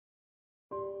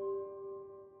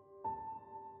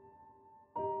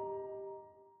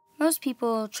Most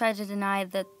people try to deny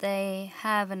that they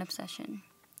have an obsession,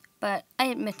 but I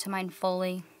admit to mine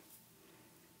fully.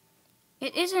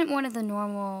 It isn't one of the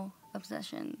normal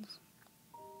obsessions,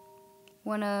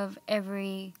 one of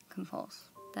every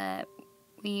compulse that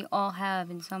we all have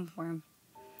in some form,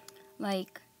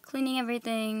 like cleaning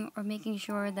everything or making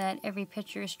sure that every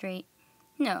picture is straight.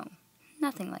 No,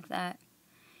 nothing like that.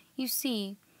 You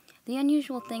see, the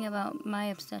unusual thing about my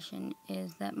obsession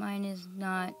is that mine is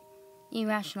not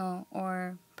irrational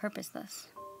or purposeless.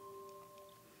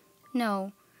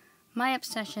 No, my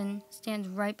obsession stands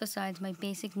right beside my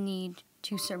basic need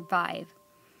to survive.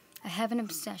 I have an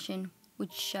obsession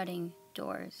with shutting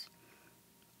doors.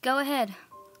 Go ahead,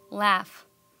 laugh.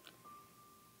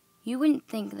 You wouldn't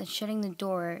think that shutting the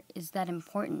door is that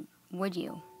important, would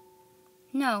you?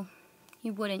 No,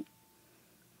 you wouldn't.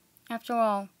 After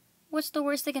all, what's the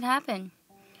worst that could happen?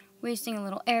 Wasting a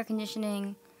little air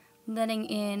conditioning, letting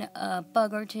in a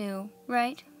bug or two,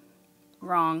 right?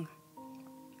 Wrong.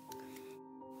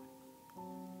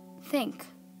 Think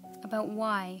about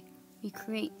why we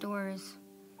create doors.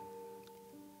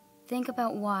 Think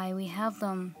about why we have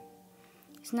them.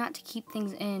 It's not to keep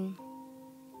things in,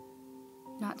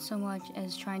 not so much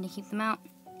as trying to keep them out.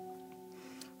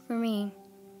 For me,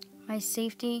 my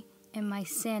safety and my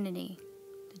sanity,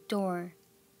 the door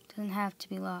doesn't have to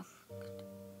be locked.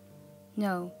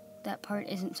 No, that part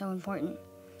isn't so important.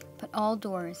 But all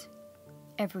doors,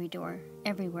 every door,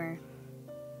 everywhere,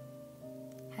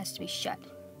 has to be shut.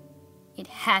 It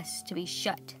has to be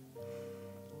shut.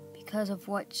 Because of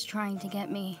what's trying to get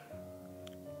me.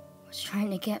 What's trying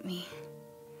to get me.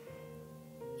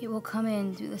 It will come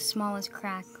in through the smallest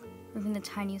crack, or even the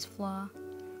tiniest flaw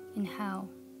in how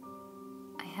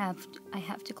I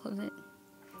have to close it.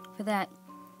 For that,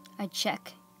 I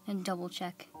check and double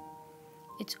check.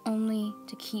 It's only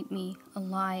to keep me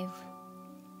alive.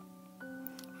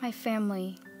 My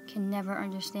family can never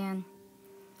understand.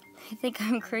 They think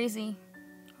I'm crazy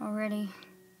already.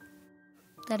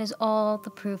 That is all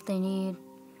the proof they need.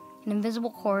 An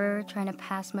invisible horror trying to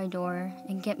pass my door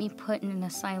and get me put in an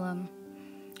asylum.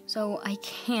 So I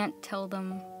can't tell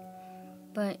them.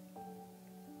 But,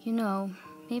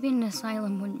 maybe an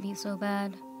asylum wouldn't be so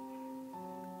bad.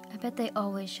 I bet they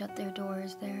always shut their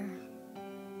doors there.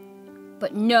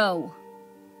 But no!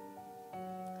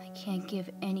 I can't give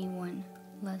anyone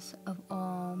less of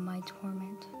all my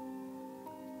torment.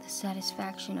 The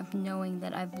satisfaction of knowing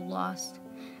that I've lost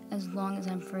as long as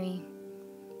I'm free.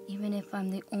 Even if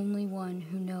I'm the only one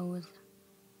who knows,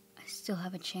 I still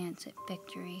have a chance at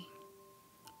victory.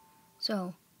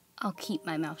 So, I'll keep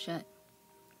my mouth shut.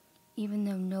 Even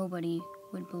though nobody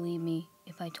would believe me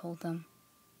if I told them.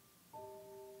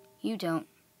 You don't.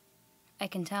 I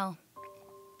can tell.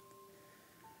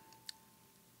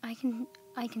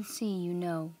 I can see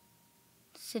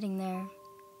sitting there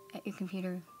at your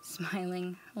computer,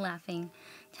 smiling, laughing,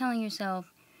 telling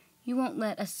yourself you won't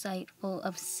let a site full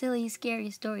of silly, scary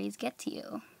stories get to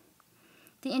you.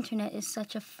 The internet is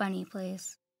such a funny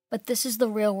place. But this is the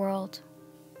real world.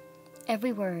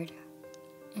 Every word.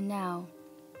 And now,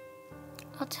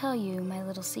 I'll tell you my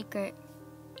little secret.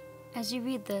 As you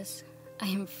read this, I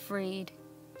am freed.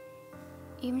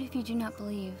 Even if you do not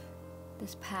believe,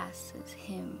 this passes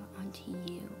him unto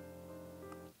you.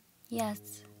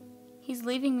 Yes, he's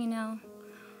leaving me now.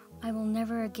 I will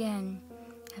never again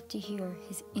have to hear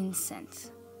his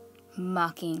incense,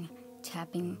 mocking,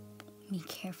 tapping me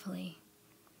carefully.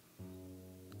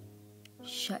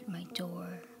 Shut my door.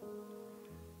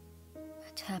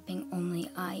 A tapping only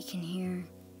I can hear.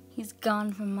 He's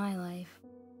gone from my life.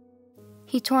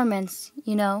 He torments,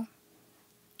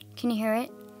 Can you hear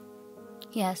it?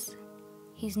 Yes.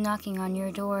 He's knocking on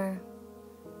your door.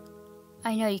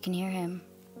 I know you can hear him.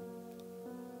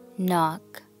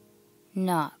 Knock,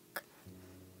 knock.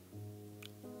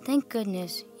 Thank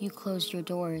goodness you closed your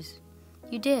doors.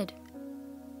 You did.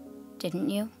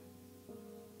 Didn't you?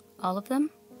 All of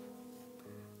them?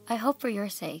 I hope for your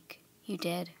sake you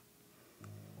did.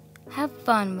 Have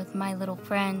fun with my little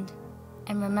friend,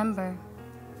 and remember,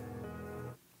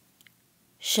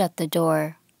 shut the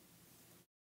door.